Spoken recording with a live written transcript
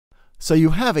So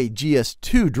you have a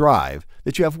GS2 drive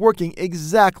that you have working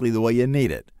exactly the way you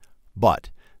need it. But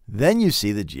then you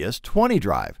see the GS20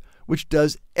 drive, which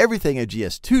does everything a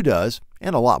GS2 does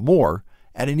and a lot more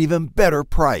at an even better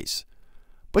price.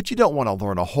 But you don't want to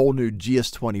learn a whole new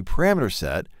GS20 parameter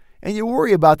set, and you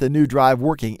worry about the new drive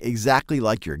working exactly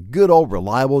like your good old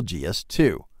reliable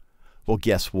GS2. Well,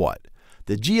 guess what?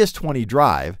 The GS20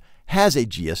 drive has a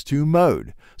GS2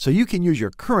 mode, so you can use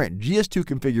your current GS2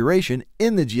 configuration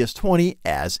in the GS20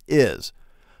 as is.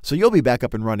 So you'll be back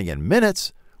up and running in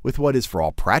minutes with what is, for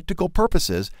all practical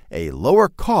purposes, a lower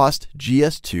cost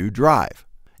GS2 drive.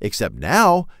 Except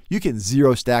now, you can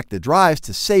zero stack the drives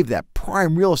to save that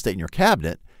prime real estate in your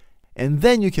cabinet, and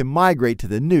then you can migrate to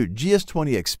the new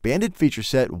GS20 expanded feature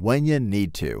set when you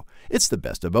need to. It's the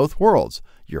best of both worlds.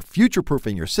 You're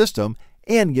future-proofing your system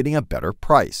and getting a better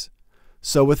price.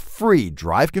 So with free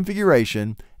drive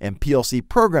configuration and PLC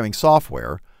programming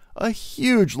software, a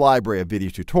huge library of video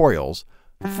tutorials,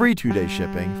 free 2-day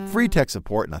shipping, free tech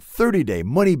support, and a 30-day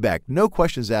money-back,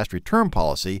 no-questions-asked return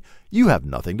policy, you have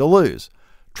nothing to lose.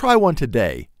 Try one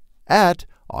today at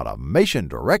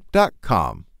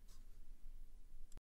AutomationDirect.com.